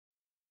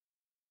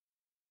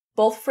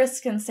Both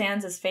Frisk and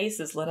Sans'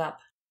 faces lit up.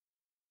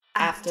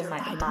 After my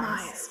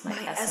demise, my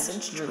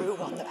essence drew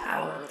on the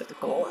power of the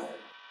core.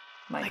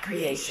 My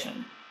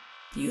creation,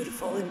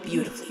 beautiful and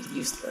beautifully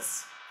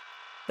useless.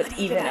 But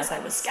even as I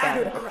was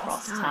scattered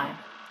across time,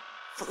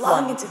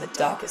 flung into the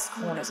darkest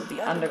corners of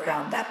the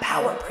underground, that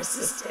power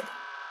persisted.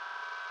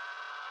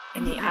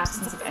 In the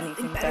absence of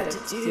anything better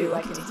to do,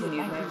 I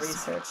continued my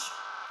research.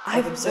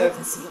 I've observed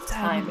the sea of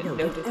time and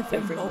noted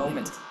every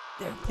moment,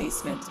 their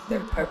placement, their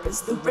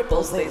purpose, the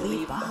ripples they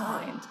leave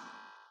behind.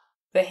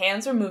 The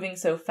hands were moving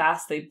so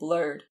fast they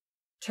blurred,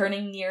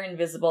 turning near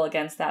invisible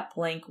against that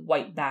blank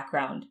white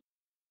background.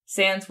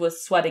 Sans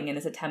was sweating in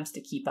his attempts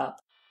to keep up.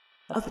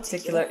 Of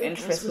particular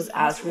interest was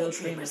Asriel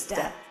Dreamer's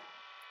death.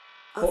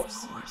 Of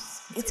course,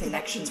 its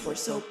connections were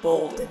so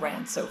bold and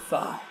ran so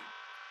far.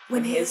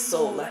 When his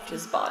soul left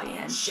his body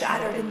and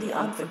shattered in the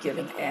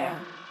unforgiving air,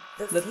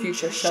 the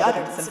future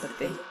shuddered in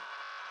sympathy.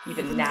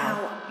 Even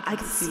now, I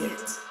can see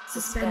it,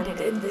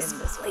 suspended in this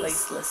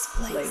placeless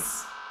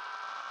place.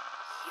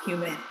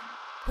 Human,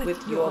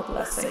 with your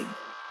blessing,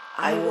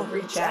 I will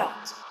reach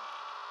out,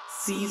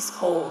 seize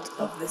hold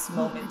of this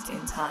moment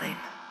in time,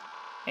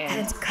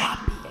 and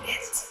copy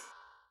it.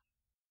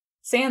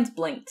 Sans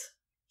blinked.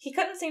 He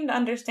couldn't seem to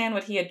understand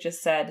what he had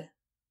just said.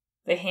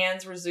 The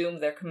hands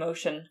resumed their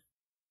commotion.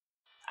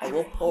 I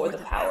will pour the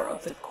power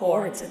of the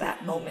core into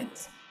that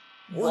moment.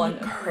 One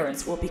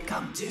occurrence will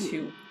become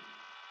two.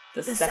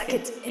 The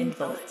second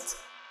infinite,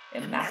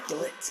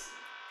 immaculate,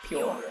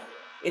 pure.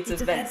 Its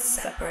events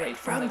separate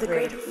from the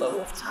greater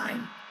flow of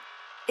time.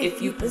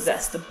 If you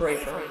possess the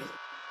bravery,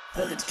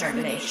 the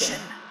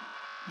determination,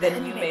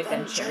 then you may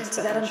venture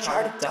into that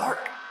uncharted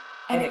dark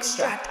and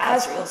extract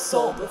Asriel's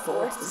soul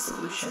before its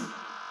dissolution.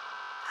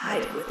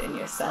 Hide it within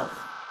yourself.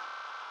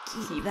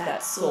 Keep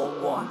that soul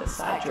warm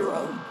beside your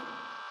own.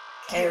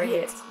 Carry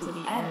it to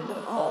the end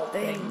of all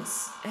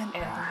things, and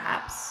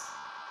perhaps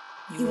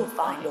you will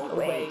find a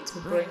way to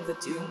bring the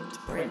doomed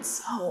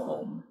prince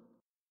home.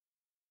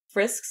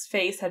 Frisk's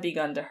face had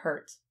begun to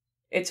hurt.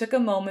 It took a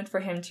moment for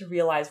him to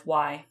realize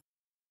why.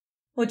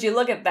 Would you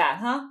look at that,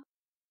 huh?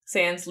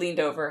 Sans leaned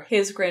over,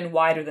 his grin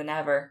wider than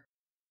ever.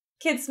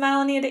 Kid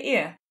smiling ear to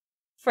ear.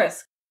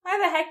 Frisk, why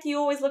the heck do you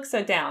always look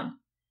so down?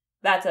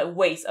 That's a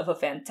waste of a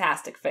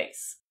fantastic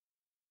face.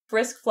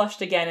 Frisk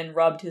flushed again and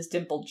rubbed his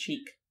dimpled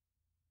cheek.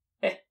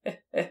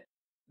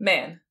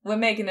 Man, we're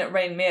making it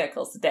rain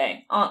miracles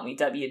today, aren't we,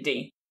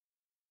 WD?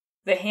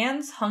 The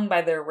hands hung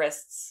by their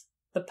wrists.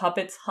 The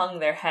puppets hung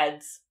their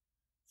heads.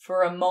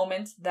 For a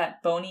moment,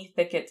 that bony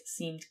thicket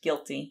seemed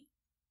guilty.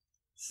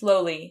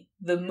 Slowly,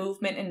 the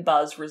movement and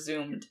buzz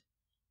resumed.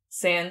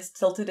 Sans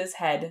tilted his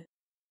head.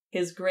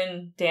 His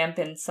grin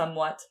dampened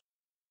somewhat,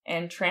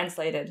 and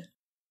translated.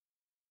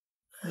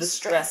 The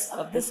stress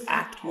of this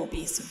act will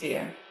be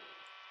severe.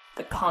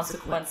 The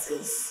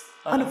consequences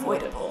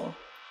unavoidable.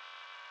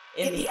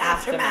 In the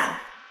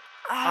aftermath,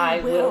 I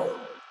will...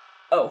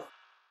 Oh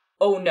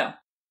no.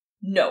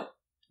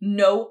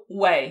 No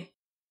way.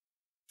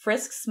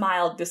 Frisk's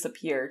smile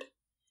disappeared.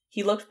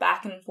 He looked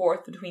back and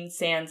forth between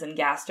Sans and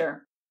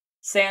Gaster.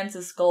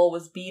 Sans' skull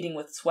was beating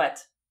with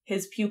sweat.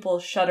 His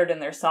pupils shuddered in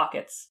their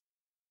sockets.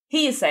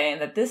 He's saying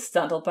that this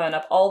stunt will burn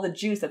up all the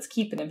juice that's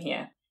keeping him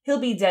here. He'll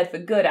be dead for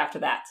good after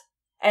that.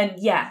 And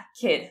yeah,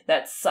 kid,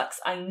 that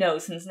sucks, I know,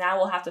 since now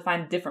we'll have to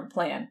find a different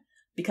plan.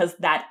 Because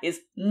that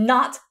is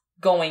not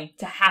going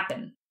to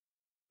happen.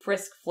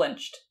 Frisk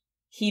flinched.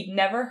 He'd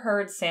never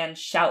heard Sans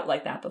shout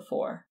like that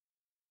before.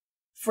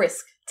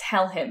 Frisk,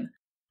 tell him.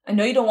 I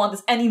know you don't want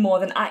this any more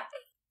than I...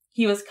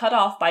 He was cut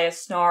off by a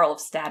snarl of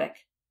static.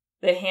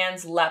 The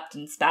hands leapt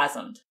and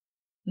spasmed.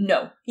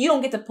 No, you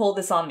don't get to pull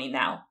this on me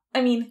now.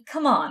 I mean,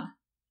 come on.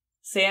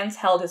 Sans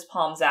held his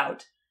palms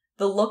out.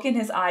 The look in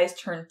his eyes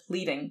turned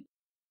pleading.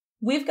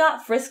 We've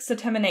got Frisk's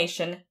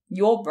determination,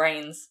 your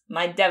brains,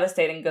 my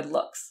devastating good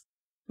looks.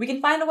 We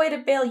can find a way to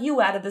bail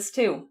you out of this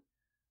too.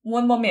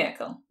 One more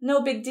miracle.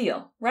 No big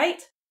deal,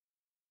 right?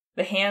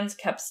 The hands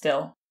kept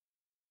still.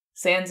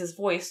 Sans'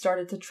 voice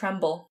started to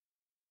tremble.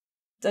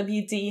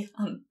 WD,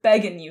 I'm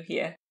begging you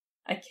here.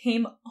 I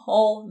came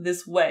all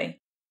this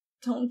way.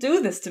 Don't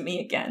do this to me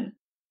again.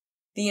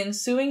 The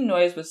ensuing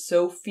noise was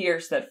so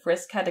fierce that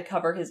Frisk had to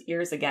cover his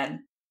ears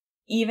again.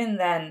 Even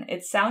then,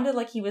 it sounded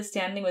like he was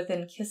standing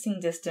within kissing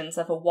distance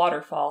of a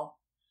waterfall.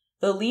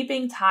 The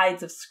leaping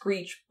tides of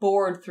screech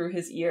bored through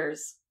his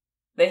ears.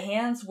 The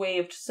hands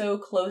waved so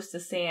close to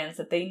Sans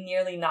that they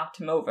nearly knocked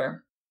him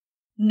over.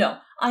 No,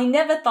 I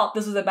never thought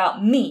this was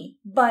about me,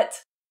 but...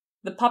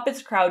 The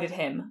puppets crowded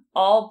him,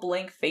 all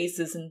blank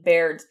faces and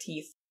bared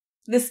teeth.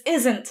 This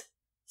isn't...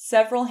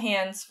 Several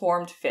hands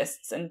formed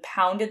fists and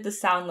pounded the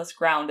soundless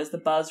ground as the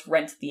buzz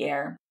rent the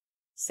air.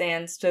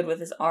 Sans stood with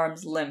his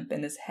arms limp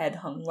and his head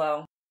hung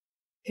low.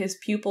 His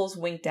pupils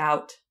winked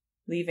out,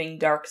 leaving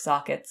dark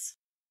sockets.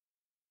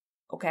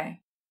 Okay,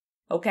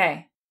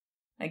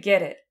 I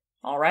get it,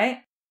 all right?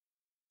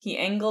 He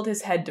angled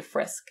his head to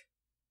Frisk.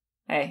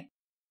 Hey,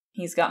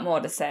 he's got more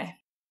to say.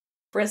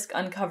 Frisk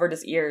uncovered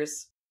his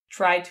ears,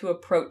 tried to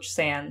approach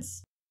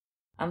Sans.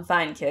 I'm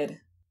fine, kid.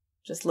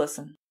 Just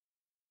listen.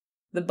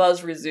 The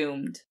buzz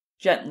resumed,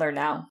 gentler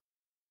now.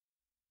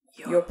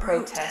 Your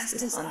protest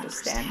is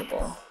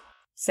understandable,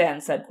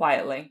 Sans said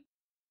quietly.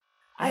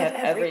 I have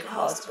every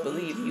cause to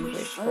believe you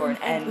wish for an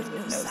end with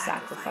no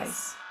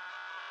sacrifice.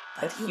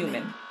 But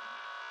human,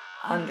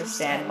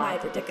 understand my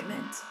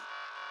predicament.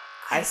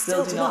 I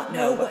still do not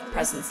know what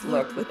presence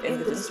lurked within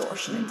the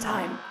distortion in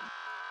time,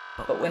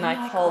 but when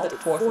I called it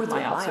forth with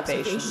my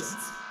observations,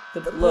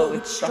 the blow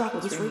it struck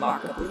was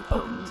remarkably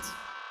potent.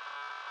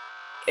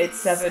 It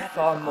severed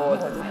far more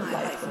than my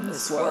life from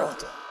this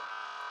world.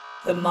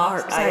 The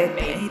marks I had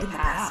made in the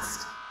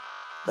past,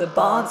 the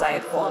bonds I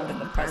had formed in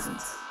the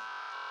present,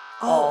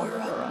 all were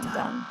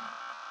undone,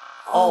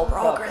 all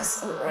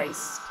progress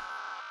erased.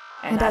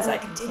 And as I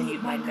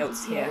continued my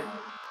notes here,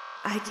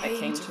 I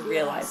came to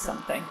realize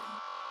something.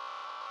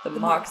 The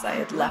marks I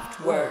had left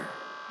were,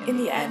 in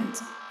the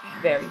end,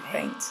 very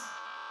faint.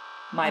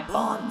 My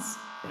bonds,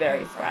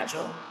 very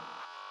fragile.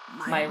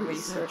 My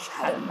research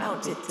had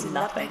amounted to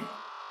nothing.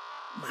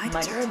 My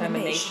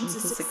determination to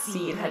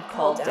succeed had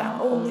called down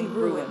only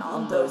ruin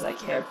on those I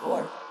cared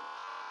for.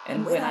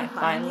 And when I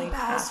finally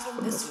passed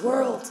from this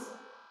world...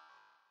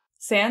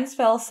 Sans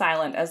fell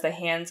silent as the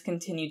hands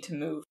continued to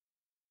move.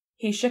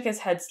 He shook his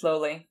head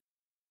slowly.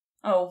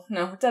 Oh,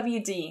 no,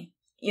 WD.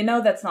 You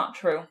know that's not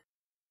true.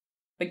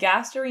 But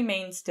Gaster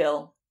remained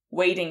still,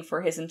 waiting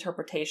for his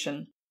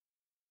interpretation.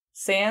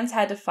 Sans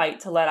had to fight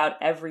to let out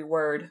every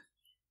word.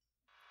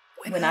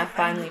 When I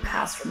finally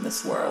passed from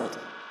this world,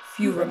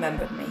 few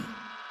remembered me.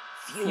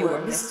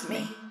 Fewer missed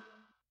me.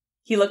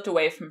 He looked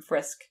away from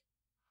Frisk.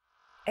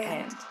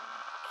 And,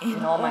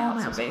 in all my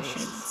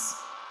observations,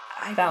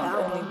 I found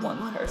only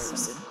one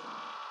person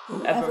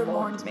who ever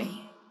mourned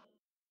me.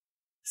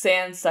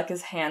 Sans stuck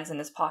his hands in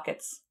his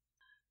pockets.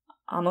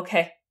 I'm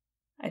okay.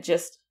 I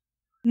just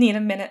need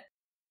a minute.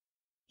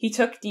 He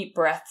took deep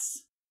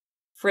breaths.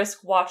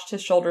 Frisk watched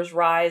his shoulders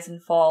rise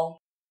and fall.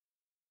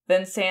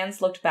 Then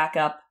Sans looked back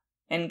up,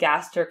 and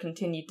Gaster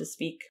continued to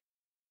speak.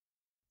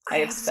 I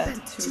have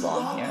spent too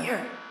long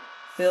here,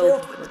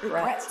 filled with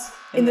regret,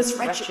 in this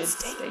wretched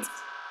state,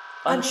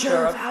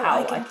 unsure of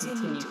how I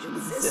continue to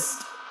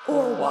exist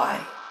or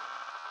why.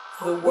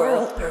 The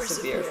world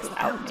perseveres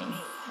without me,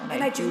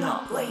 and I do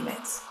not blame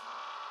it.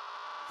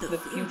 The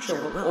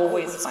future will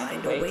always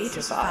find a way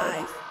to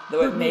survive,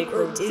 though it may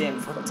grow dim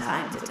from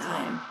time to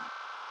time.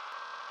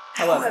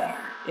 However,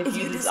 if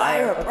you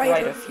desire a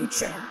brighter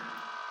future,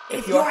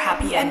 if your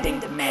happy ending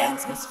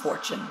demands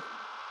misfortune,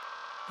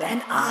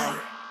 then I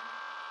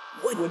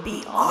would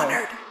be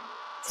honored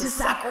to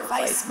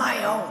sacrifice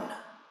my own.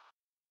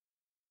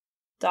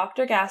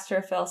 Dr.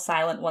 Gaster fell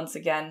silent once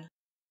again.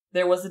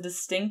 There was a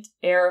distinct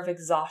air of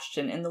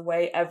exhaustion in the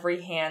way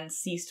every hand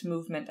ceased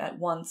movement at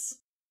once.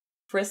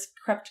 Frisk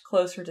crept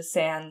closer to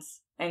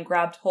Sans and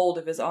grabbed hold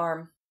of his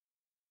arm.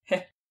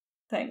 Heh,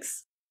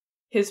 thanks.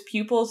 His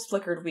pupils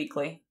flickered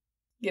weakly.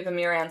 Give him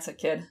your answer,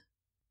 kid.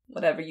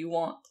 Whatever you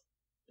want.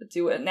 But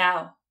do it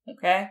now,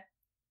 okay?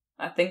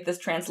 I think this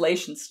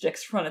translation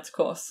stick's run its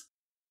course.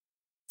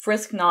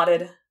 Frisk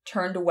nodded,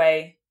 turned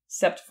away,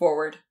 stepped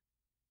forward.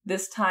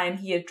 This time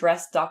he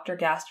addressed Dr.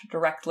 Gaster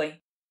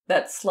directly,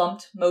 that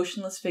slumped,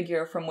 motionless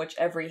figure from which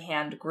every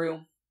hand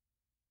grew.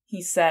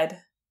 He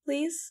said,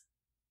 Please?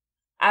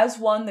 As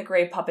one, the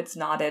gray puppets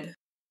nodded.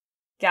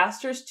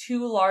 Gaster's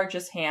two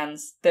largest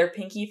hands, their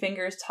pinky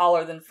fingers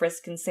taller than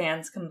Frisk and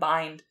Sans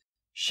combined,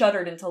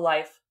 shuddered into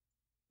life.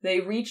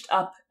 They reached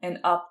up and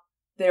up,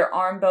 their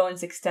arm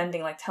bones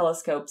extending like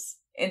telescopes,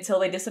 until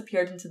they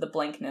disappeared into the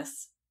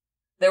blankness.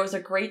 There was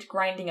a great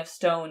grinding of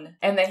stone,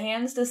 and the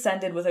hands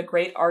descended with a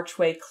great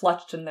archway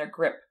clutched in their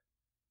grip.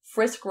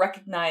 Frisk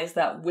recognized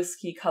that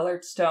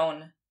whiskey-colored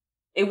stone.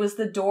 It was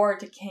the door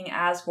to King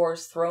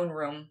Asgore's throne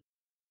room.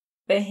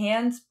 The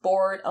hands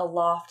bored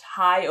aloft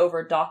high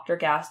over Dr.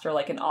 Gaster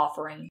like an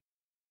offering.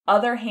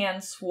 Other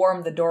hands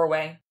swarmed the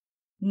doorway.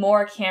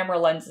 More camera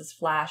lenses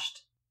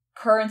flashed.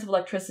 Currents of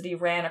electricity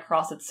ran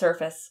across its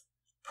surface.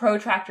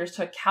 Protractors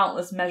took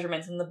countless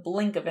measurements in the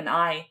blink of an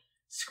eye,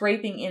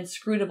 scraping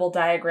inscrutable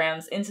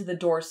diagrams into the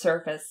door's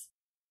surface.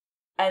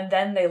 And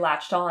then they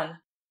latched on.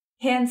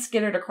 Hands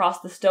skittered across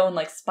the stone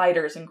like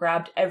spiders and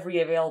grabbed every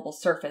available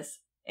surface,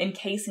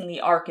 encasing the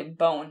ark in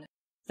bone.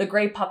 The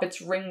gray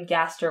puppets ringed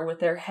Gaster with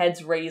their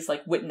heads raised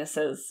like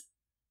witnesses.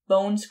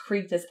 Bones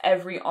creaked as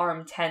every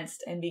arm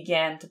tensed and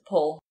began to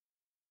pull.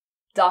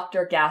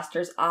 Dr.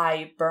 Gaster's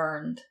eye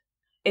burned.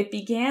 It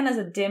began as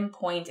a dim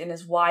point in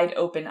his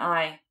wide-open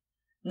eye,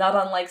 not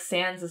unlike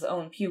Sans's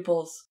own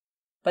pupils.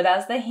 But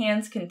as the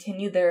hands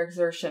continued their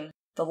exertion,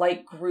 the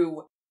light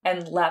grew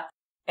and leapt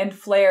and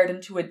flared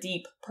into a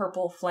deep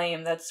purple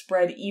flame that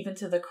spread even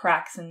to the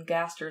cracks in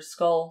Gaster's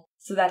skull,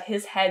 so that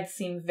his head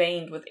seemed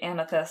veined with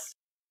amethyst.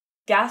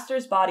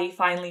 Gaster's body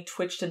finally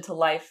twitched into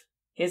life,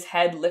 his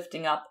head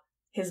lifting up,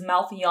 his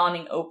mouth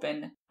yawning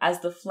open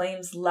as the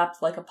flames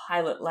leapt like a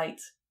pilot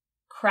light.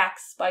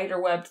 Cracks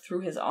spiderwebbed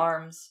through his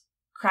arms.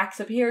 Cracks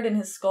appeared in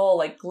his skull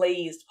like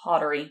glazed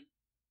pottery.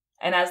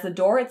 And as the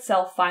door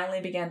itself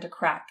finally began to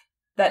crack,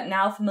 that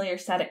now familiar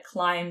static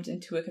climbed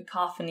into a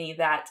cacophony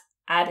that,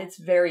 at its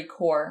very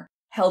core,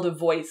 held a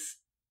voice,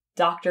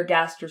 Dr.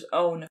 Gaster's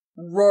own,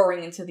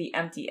 roaring into the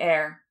empty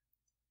air.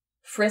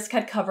 Frisk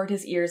had covered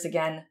his ears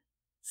again.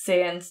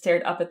 Sans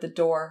stared up at the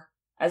door,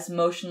 as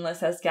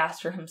motionless as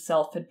Gaster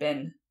himself had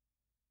been.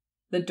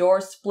 The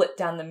door split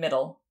down the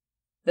middle.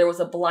 There was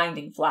a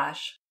blinding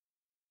flash.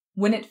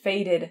 When it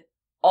faded,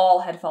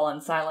 all had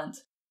fallen silent.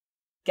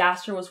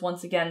 Gaster was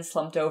once again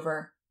slumped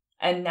over,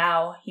 and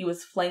now he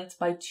was flanked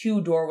by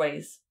 2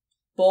 doorways,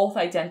 both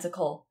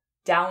identical,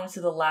 down to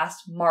the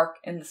last mark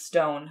in the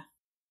stone.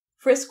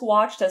 Frisk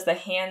watched as the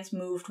hands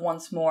moved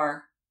once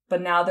more,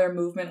 but now their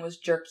movement was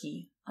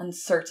jerky,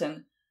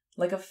 uncertain,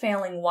 like a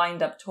failing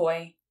wind-up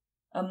toy.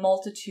 A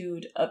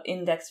multitude of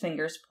index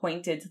fingers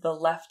pointed to the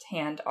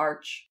left-hand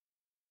arch.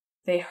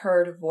 They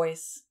heard a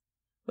voice,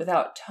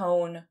 without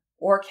tone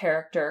or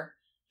character,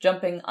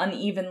 jumping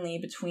unevenly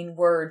between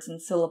words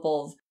and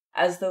syllables,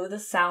 as though the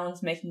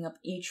sounds making up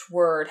each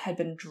word had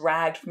been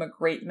dragged from a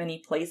great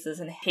many places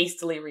and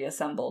hastily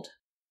reassembled.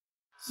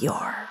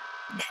 Your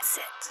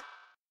Nesset.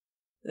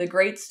 The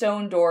great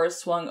stone doors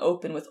swung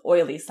open with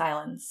oily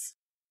silence.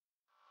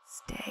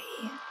 Stay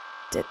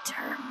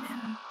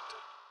determined.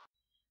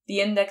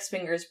 The index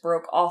fingers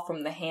broke off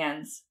from the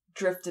hands,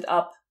 drifted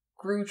up,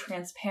 grew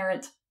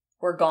transparent,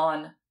 were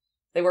gone.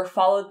 They were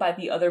followed by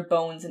the other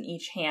bones in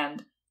each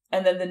hand,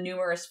 and then the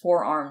numerous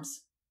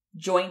forearms.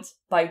 Joint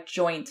by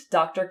joint,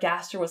 Dr.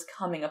 Gaster was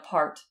coming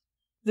apart.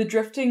 The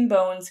drifting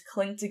bones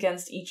clinked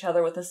against each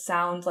other with a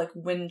sound like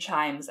wind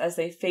chimes as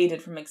they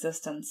faded from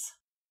existence.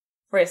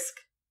 Frisk,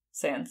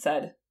 Sans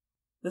said.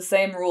 The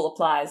same rule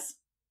applies.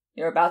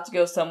 You're about to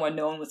go somewhere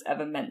no one was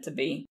ever meant to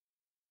be.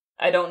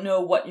 I don't know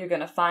what you're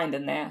going to find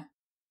in there,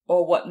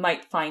 or what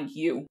might find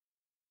you.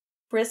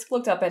 Frisk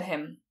looked up at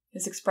him,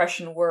 his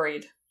expression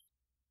worried.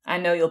 I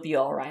know you'll be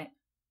all right.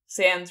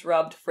 Sans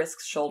rubbed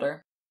Frisk's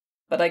shoulder.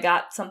 But I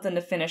got something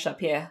to finish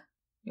up here.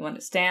 You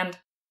understand?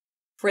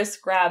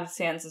 Frisk grabbed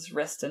Sans's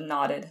wrist and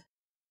nodded.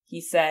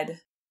 He said,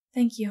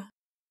 Thank you.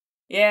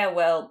 Yeah,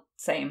 well,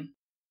 same.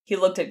 He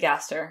looked at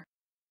Gaster,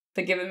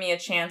 for giving me a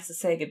chance to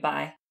say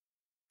goodbye.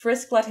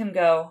 Frisk let him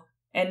go,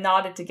 and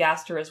nodded to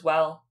Gaster as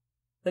well.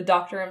 The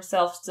doctor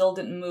himself still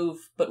didn't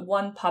move, but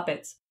one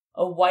puppet,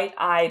 a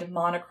white-eyed,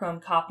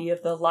 monochrome copy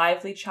of the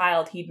lively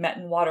child he'd met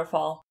in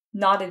Waterfall,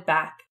 nodded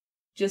back,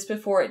 just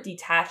before it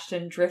detached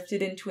and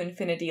drifted into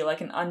infinity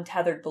like an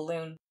untethered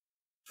balloon.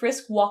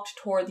 Frisk walked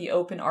toward the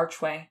open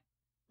archway.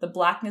 The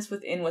blackness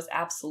within was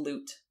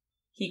absolute.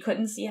 He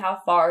couldn't see how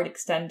far it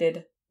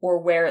extended,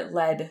 or where it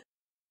led.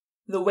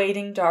 The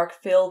waiting dark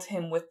filled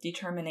him with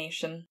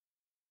determination.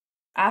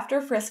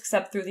 After Frisk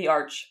stepped through the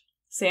arch,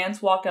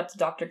 Sans walked up to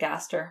Dr.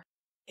 Gaster,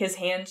 his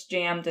hands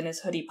jammed in his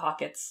hoodie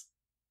pockets.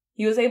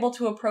 He was able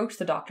to approach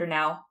the doctor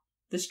now.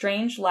 The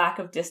strange lack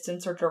of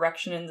distance or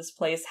direction in this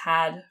place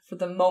had, for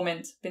the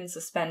moment, been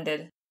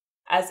suspended,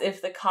 as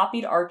if the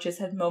copied arches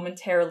had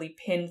momentarily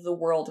pinned the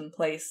world in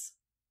place.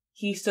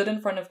 He stood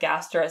in front of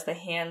Gaster as the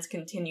hands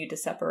continued to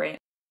separate.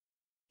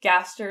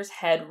 Gaster's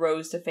head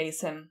rose to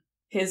face him.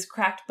 His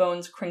cracked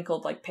bones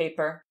crinkled like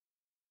paper.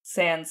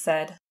 Sans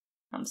said,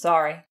 I'm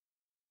sorry.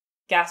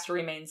 Gaster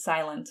remained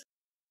silent.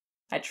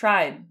 I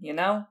tried, you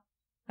know?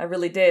 I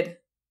really did.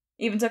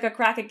 Even took a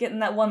crack at getting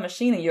that one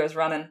machine of yours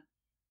running.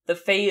 The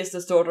phase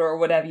disorder or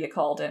whatever you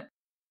called it.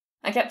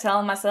 I kept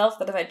telling myself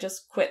that if I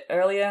just quit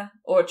earlier,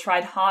 or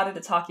tried harder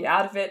to talk you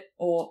out of it,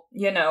 or,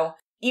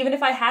 even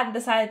if I hadn't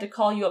decided to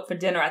call you up for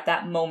dinner at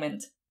that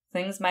moment,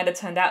 things might have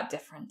turned out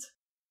different.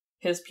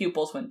 His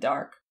pupils went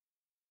dark.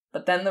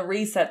 But then the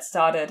reset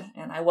started,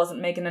 and I wasn't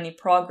making any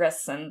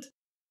progress, and,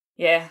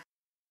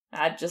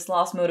 I'd just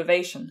lost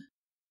motivation.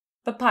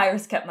 But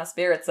Pyrus kept my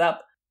spirits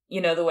up,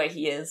 the way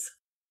he is.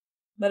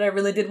 But I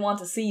really did want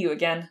to see you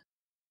again.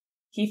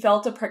 He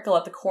felt a prickle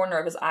at the corner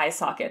of his eye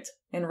socket,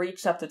 and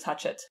reached up to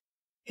touch it.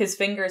 His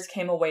fingers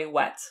came away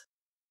wet.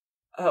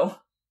 Oh,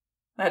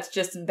 that's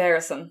just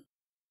embarrassing.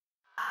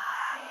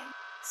 I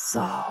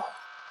saw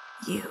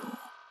you.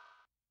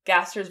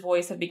 Gaster's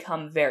voice had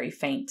become very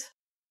faint.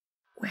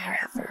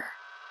 Wherever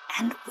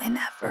and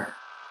whenever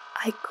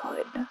I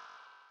could.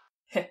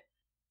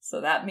 So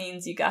that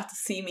means you got to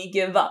see me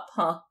give up,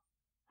 huh?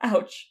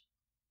 Ouch.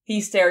 He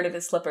stared at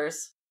his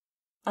slippers.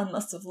 I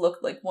must have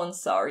looked like one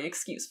sorry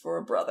excuse for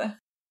a brother.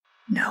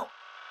 No.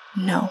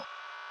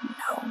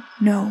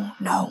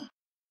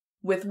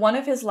 With one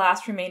of his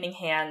last remaining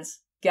hands,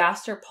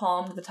 Gaster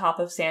palmed the top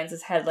of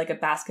Sans's head like a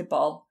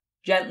basketball,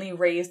 gently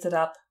raised it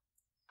up.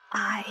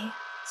 I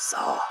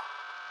saw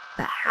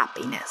the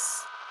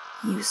happiness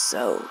you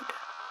sowed,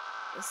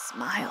 the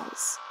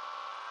smiles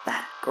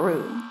that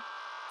grew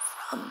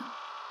from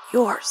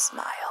your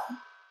smile.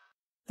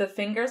 The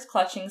fingers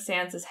clutching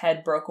Sans's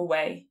head broke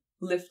away,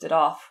 lifted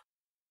off.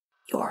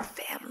 Your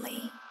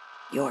family,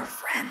 your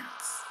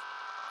friends,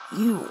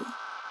 you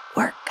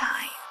were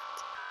kind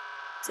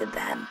to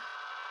them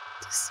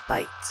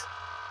despite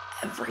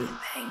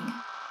everything,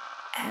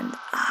 and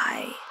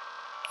I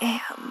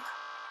am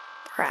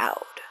proud.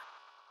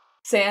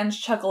 Sans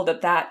chuckled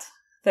at that,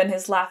 then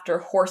his laughter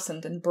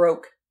hoarsened and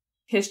broke.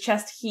 His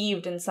chest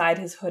heaved inside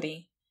his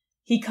hoodie.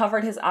 He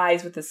covered his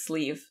eyes with his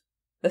sleeve.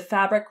 The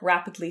fabric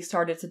rapidly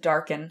started to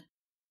darken.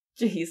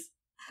 Jeez,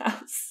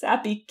 how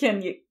sappy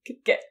can you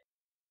get?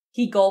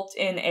 He gulped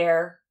in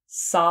air,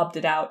 sobbed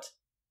it out.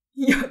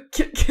 You're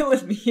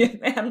killing me,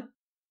 man.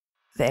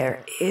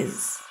 There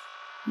is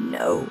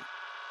no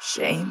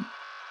shame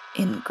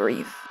in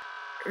grief.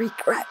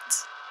 Regret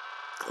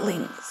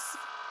clings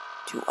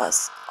to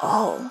us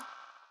all.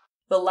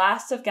 The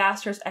last of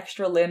Gaster's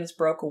extra limbs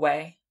broke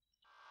away.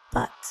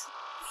 But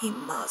we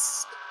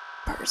must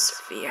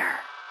persevere.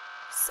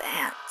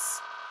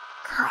 Sans,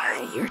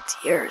 cry your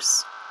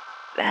tears,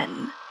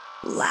 then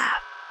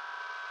laugh,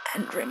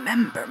 and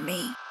remember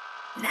me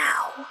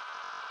now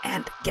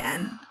and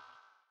again.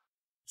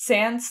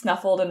 Sans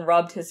snuffled and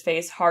rubbed his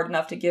face hard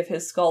enough to give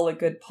his skull a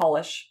good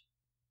polish.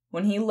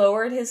 When he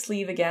lowered his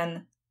sleeve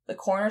again, the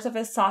corners of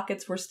his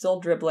sockets were still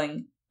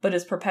dribbling, but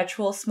his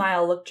perpetual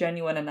smile looked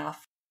genuine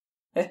enough.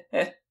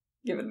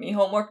 Giving me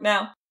homework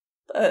now,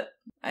 but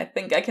I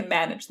think I can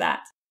manage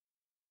that.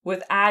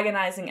 With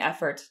agonizing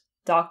effort,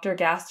 Dr.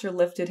 Gaster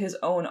lifted his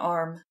own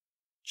arm.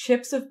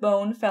 Chips of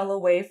bone fell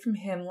away from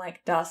him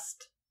like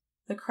dust.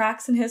 The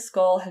cracks in his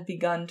skull had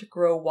begun to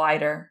grow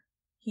wider.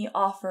 He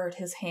offered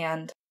his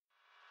hand.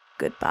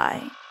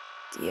 Goodbye,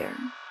 dear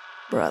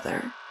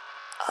brother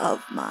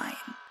of mine.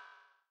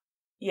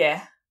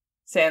 Yeah,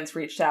 Sans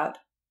reached out.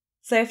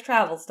 Safe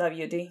travels,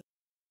 WD.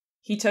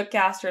 He took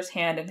Gaster's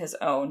hand in his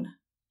own.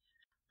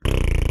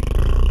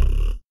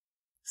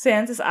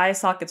 Sans' eye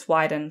sockets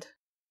widened.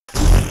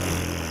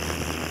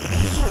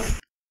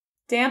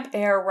 Damp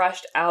air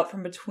rushed out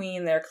from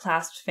between their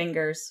clasped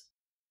fingers.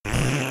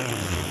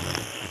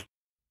 It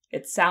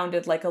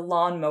sounded like a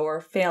lawnmower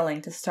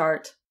failing to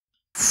start.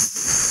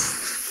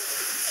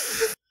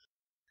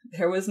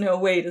 There was no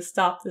way to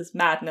stop this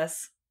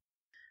madness.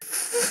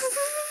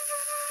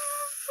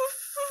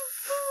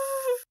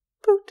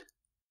 Boot.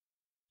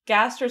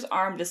 Gaster's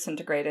arm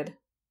disintegrated.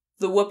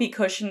 The whoopee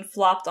cushion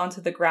flopped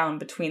onto the ground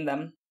between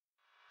them.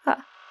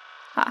 Ha.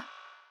 Ha.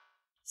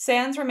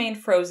 Sans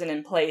remained frozen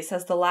in place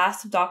as the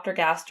last of Dr.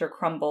 Gaster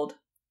crumbled,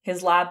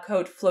 his lab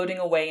coat floating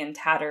away in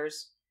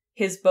tatters,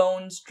 his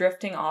bones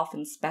drifting off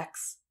in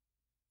specks.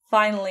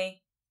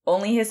 Finally,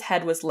 only his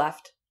head was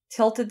left,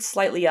 tilted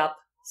slightly up,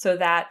 so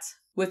that,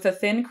 with the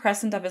thin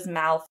crescent of his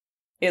mouth,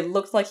 it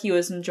looked like he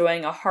was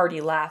enjoying a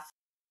hearty laugh.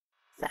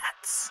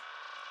 That's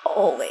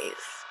always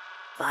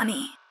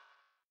funny.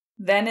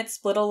 Then it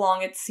split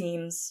along its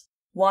seams,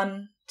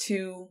 1,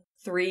 2,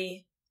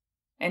 3,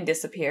 and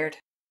disappeared.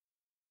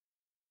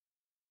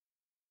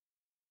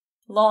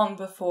 Long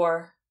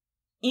before,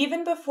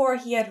 even before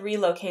he had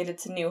relocated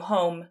to new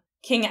home,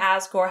 King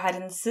Asgore had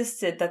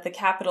insisted that the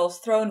capital's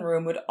throne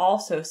room would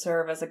also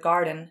serve as a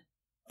garden.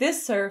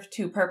 This served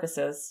two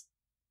purposes.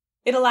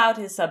 It allowed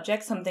his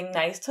subjects something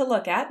nice to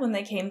look at when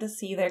they came to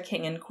see their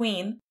king and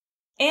queen,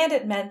 and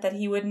it meant that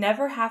he would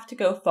never have to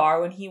go far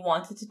when he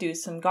wanted to do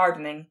some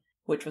gardening,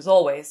 which was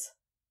always.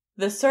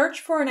 The search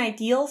for an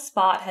ideal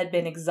spot had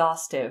been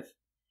exhaustive.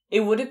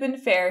 It would have been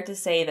fair to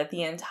say that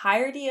the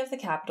entirety of the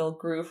capital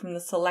grew from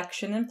the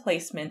selection and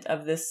placement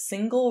of this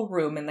single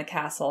room in the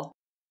castle.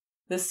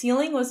 The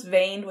ceiling was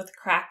veined with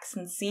cracks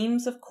and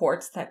seams of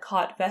quartz that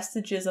caught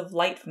vestiges of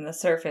light from the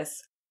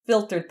surface,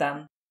 filtered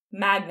them,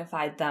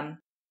 magnified them.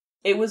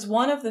 It was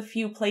one of the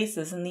few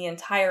places in the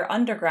entire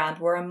underground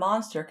where a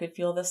monster could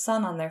feel the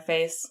sun on their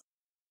face.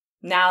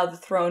 Now the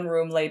throne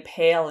room lay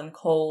pale and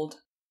cold.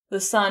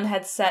 The sun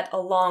had set a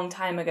long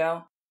time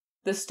ago.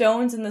 The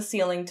stones in the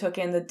ceiling took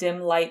in the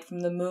dim light from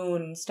the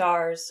moon and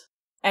stars,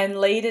 and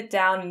laid it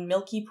down in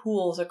milky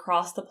pools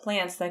across the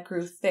plants that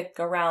grew thick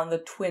around the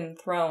twin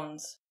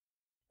thrones.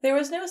 There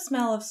was no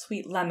smell of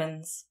sweet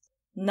lemons.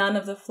 None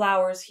of the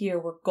flowers here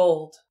were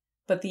gold,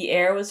 but the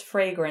air was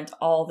fragrant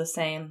all the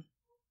same.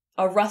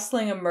 A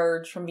rustling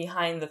emerged from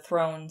behind the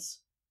thrones.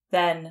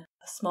 Then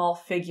a small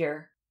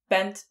figure,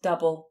 bent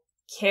double,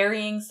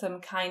 carrying some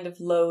kind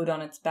of load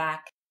on its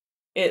back.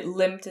 It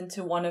limped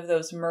into one of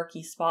those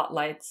murky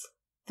spotlights,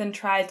 then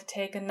tried to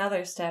take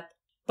another step,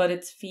 but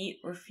its feet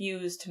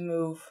refused to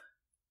move.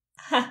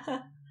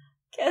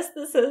 Guess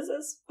this is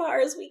as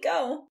far as we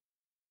go.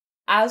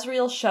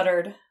 Asriel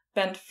shuddered,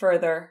 bent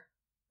further.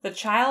 The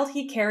child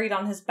he carried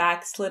on his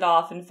back slid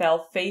off and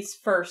fell face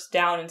first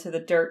down into the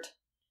dirt.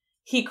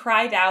 He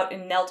cried out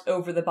and knelt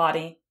over the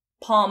body,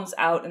 palms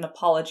out in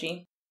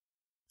apology.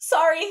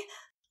 Sorry,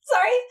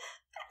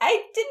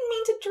 I didn't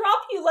mean to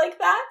drop you like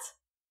that.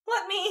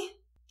 Let me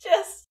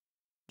just...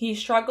 He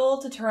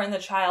struggled to turn the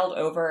child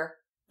over,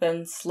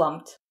 then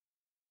slumped.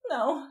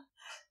 No,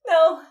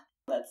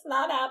 that's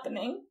not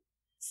happening.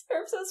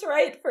 Serves us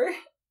right for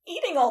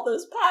eating all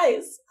those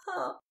pies,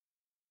 huh?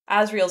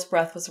 Asriel's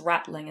breath was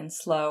rattling and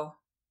slow.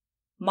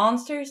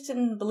 Monsters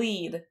didn't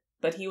bleed,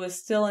 but he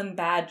was still in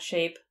bad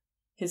shape.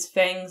 His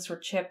fangs were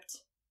chipped,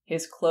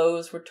 his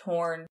clothes were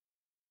torn.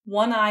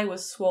 One eye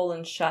was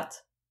swollen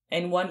shut,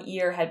 and one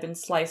ear had been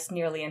sliced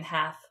nearly in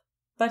half.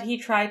 But he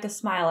tried to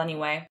smile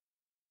anyway.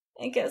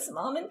 I guess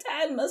Mom and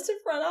Dad must have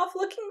run off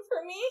looking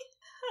for me.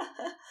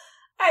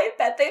 I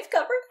bet they've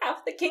covered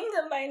half the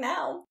kingdom by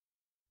now.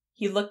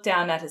 He looked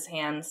down at his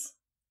hands.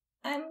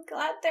 I'm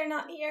glad they're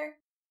not here.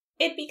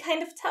 It'd be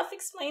kind of tough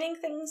explaining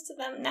things to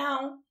them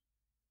now.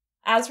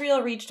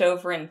 Asriel reached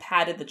over and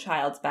patted the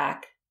child's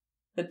back.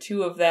 The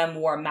two of them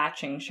wore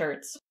matching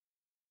shirts.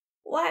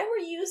 Why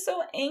were you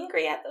so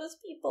angry at those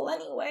people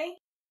anyway?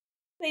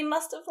 They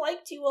must have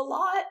liked you a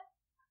lot.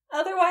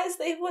 Otherwise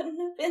they wouldn't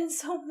have been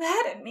so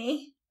mad at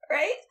me,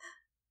 right?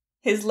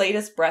 His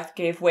latest breath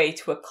gave way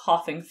to a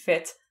coughing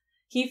fit.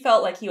 He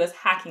felt like he was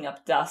hacking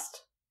up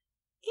dust.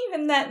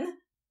 Even then,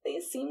 they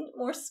seemed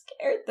more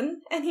scared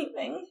than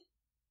anything.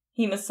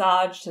 He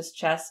massaged his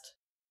chest.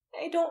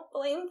 I don't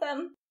blame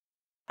them.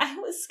 I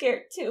was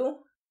scared too.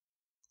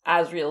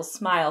 Asriel's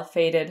smile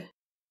faded.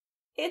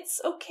 It's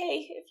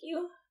okay if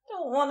you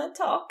don't want to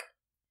talk.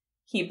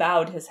 He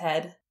bowed his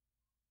head.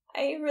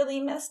 I really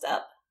messed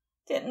up,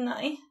 didn't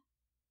I?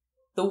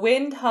 The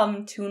wind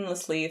hummed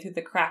tunelessly through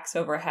the cracks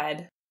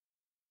overhead.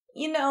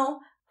 You know,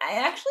 I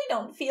actually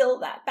don't feel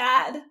that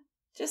bad.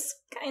 Just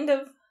kind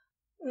of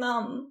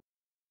numb.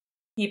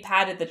 He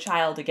patted the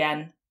child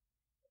again.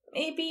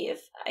 Maybe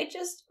if I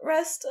just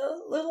rest a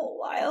little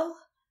while,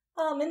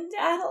 Mom and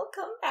Dad'll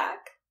come back.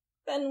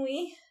 Then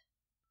we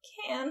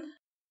can.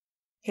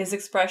 His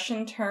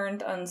expression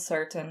turned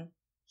uncertain.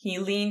 He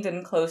leaned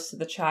in close to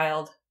the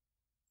child.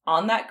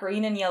 On that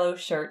green and yellow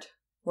shirt,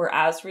 where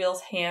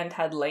Asriel's hand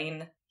had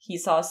lain, he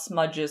saw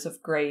smudges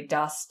of gray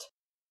dust.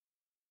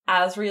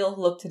 Asriel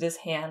looked at his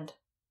hand.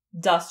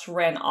 Dust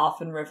ran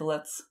off in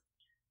rivulets.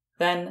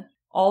 Then,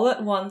 all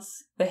at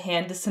once, the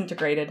hand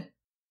disintegrated.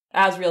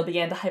 Asriel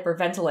began to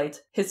hyperventilate,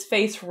 his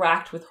face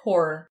racked with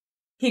horror.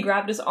 He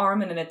grabbed his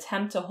arm in an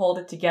attempt to hold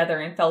it together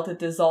and felt it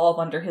dissolve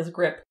under his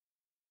grip.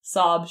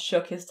 Sobs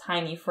shook his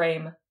tiny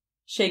frame,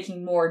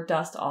 shaking more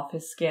dust off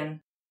his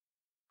skin.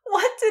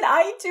 What did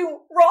I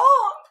do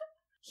wrong?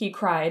 He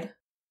cried.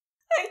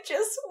 I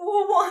just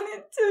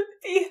wanted to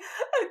be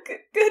a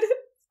good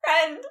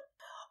friend.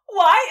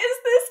 Why is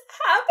this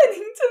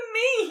happening to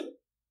me?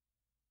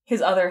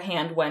 His other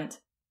hand went.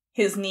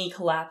 His knee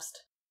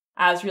collapsed.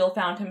 Asriel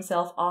found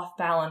himself off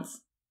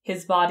balance,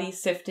 his body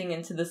sifting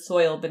into the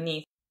soil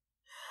beneath.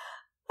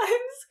 I'm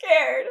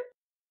scared.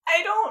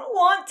 I don't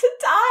want to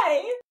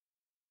die.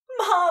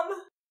 Mom,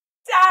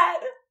 Dad,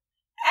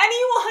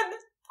 anyone,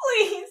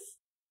 please.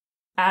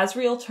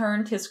 Asriel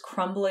turned his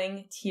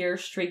crumbling,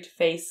 tear-streaked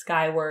face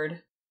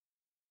skyward.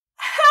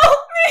 Help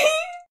me!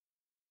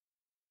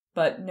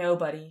 But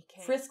nobody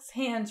came. Frisk's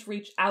hands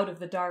reached out of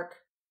the dark.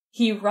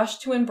 He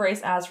rushed to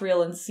embrace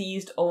Asriel and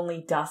seized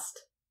only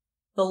dust.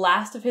 The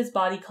last of his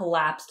body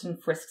collapsed in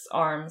Frisk's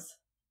arms.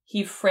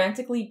 He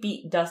frantically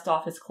beat dust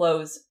off his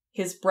clothes,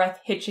 his breath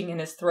hitching in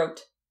his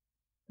throat.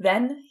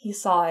 Then he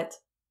saw it.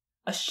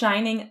 A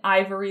shining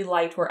ivory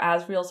light where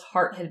Asriel's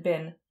heart had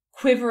been,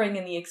 quivering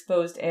in the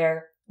exposed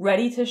air,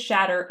 ready to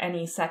shatter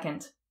any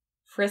second.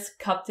 Frisk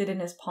cupped it in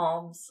his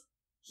palms.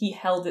 He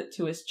held it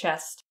to his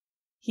chest.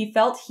 He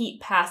felt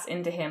heat pass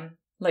into him,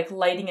 like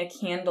lighting a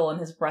candle in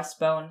his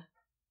breastbone.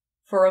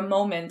 For a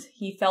moment,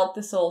 he felt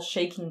the soul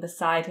shaking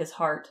beside his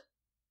heart.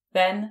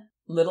 Then,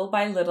 little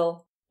by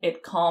little,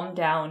 it calmed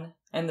down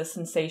and the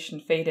sensation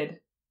faded.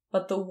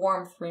 But the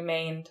warmth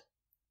remained.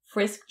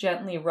 Frisk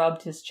gently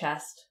rubbed his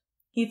chest.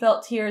 He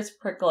felt tears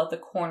prickle at the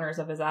corners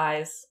of his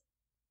eyes.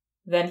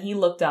 Then he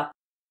looked up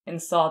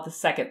and saw the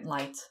second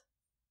light.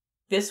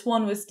 This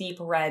one was deep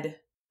red,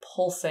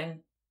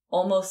 pulsing,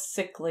 almost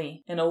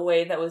sickly in a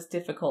way that was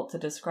difficult to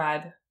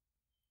describe.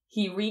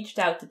 He reached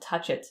out to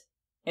touch it,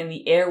 and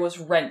the air was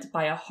rent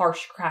by a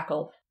harsh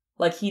crackle,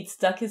 like he'd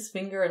stuck his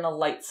finger in a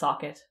light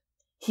socket.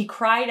 He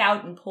cried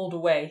out and pulled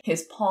away,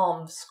 his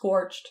palm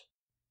scorched.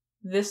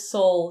 This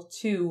soul,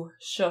 too,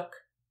 shook,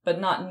 but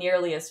not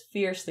nearly as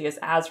fiercely as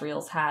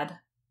Asriel's had.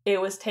 It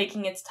was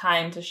taking its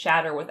time to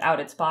shatter without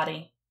its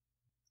body.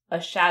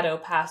 A shadow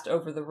passed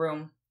over the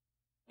room.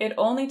 It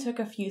only took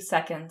a few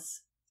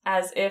seconds,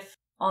 as if,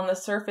 on the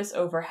surface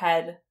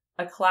overhead,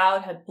 a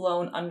cloud had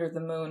blown under the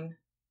moon.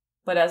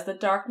 But as the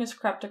darkness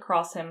crept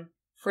across him,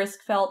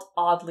 Frisk felt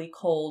oddly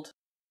cold,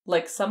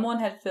 like someone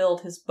had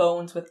filled his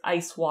bones with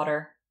ice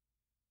water.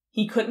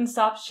 He couldn't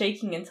stop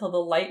shaking until the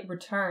light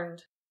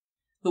returned.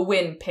 The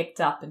wind picked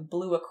up and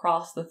blew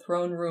across the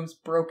throne room's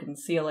broken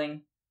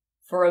ceiling.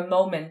 For a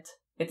moment,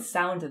 it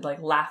sounded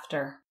like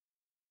laughter.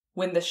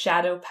 When the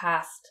shadow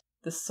passed,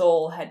 the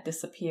soul had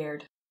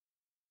disappeared.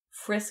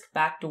 Frisk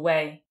backed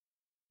away.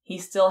 He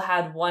still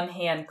had one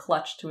hand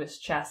clutched to his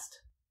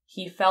chest.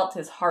 He felt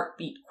his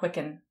heartbeat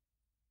quicken.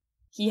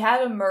 He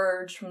had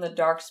emerged from the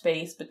dark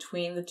space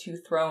between the two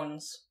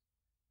thrones.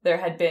 There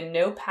had been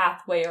no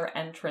pathway or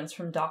entrance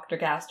from Dr.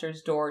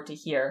 Gaster's door to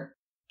here,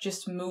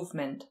 just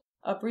movement,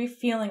 a brief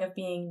feeling of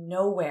being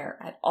nowhere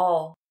at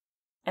all.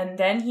 And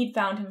then he'd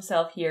found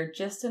himself here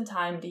just in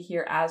time to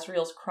hear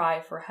Asriel's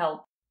cry for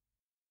help.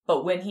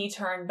 But when he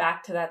turned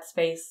back to that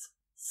space,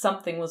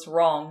 something was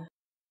wrong.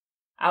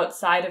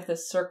 Outside of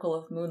this circle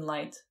of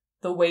moonlight,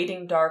 the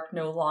waiting dark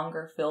no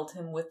longer filled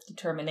him with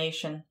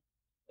determination.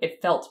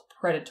 It felt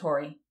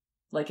predatory,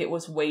 like it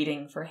was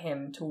waiting for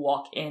him to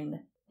walk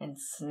in and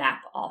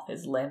snap off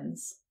his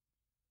limbs.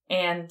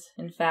 And,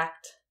 in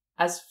fact,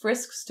 as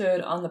Frisk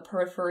stood on the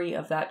periphery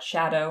of that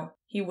shadow,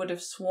 He would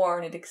have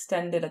sworn it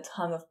extended a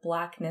tongue of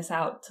blackness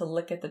out to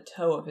lick at the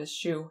toe of his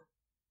shoe.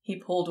 He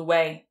pulled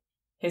away.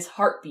 His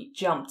heartbeat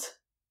jumped.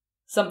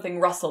 Something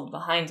rustled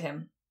behind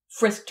him.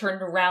 Frisk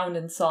turned around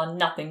and saw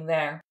nothing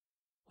there.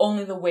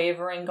 Only the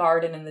wavering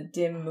garden in the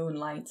dim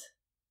moonlight.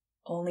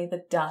 Only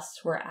the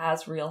dust where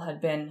Asriel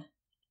had been.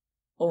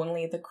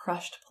 Only the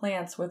crushed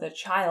plants where the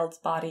child's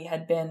body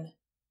had been.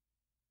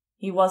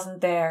 He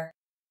wasn't there.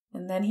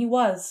 And then he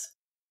was,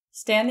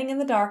 standing in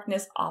the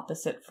darkness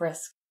opposite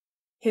Frisk.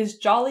 His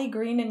jolly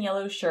green and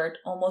yellow shirt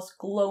almost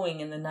glowing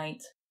in the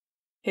night.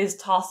 His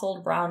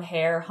tousled brown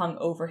hair hung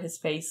over his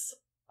face,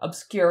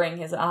 obscuring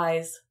his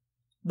eyes.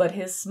 But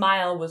his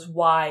smile was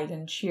wide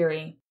and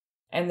cheery,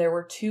 and there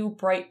were 2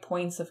 bright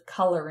points of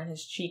color in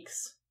his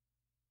cheeks.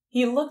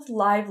 He looked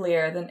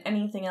livelier than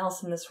anything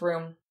else in this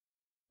room.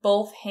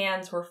 Both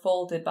hands were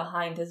folded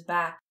behind his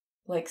back,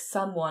 like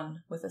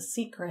someone with a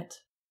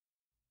secret.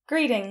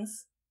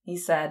 "Greetings," he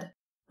said.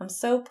 "I'm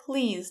so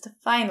pleased to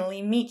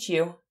finally meet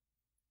you."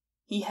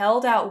 He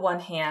held out one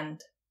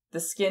hand.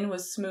 The skin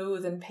was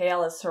smooth and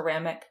pale as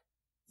ceramic.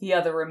 The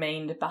other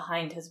remained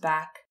behind his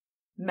back.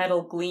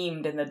 Metal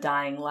gleamed in the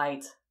dying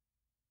light.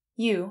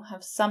 "You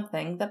have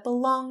something that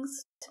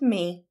belongs to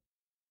me,"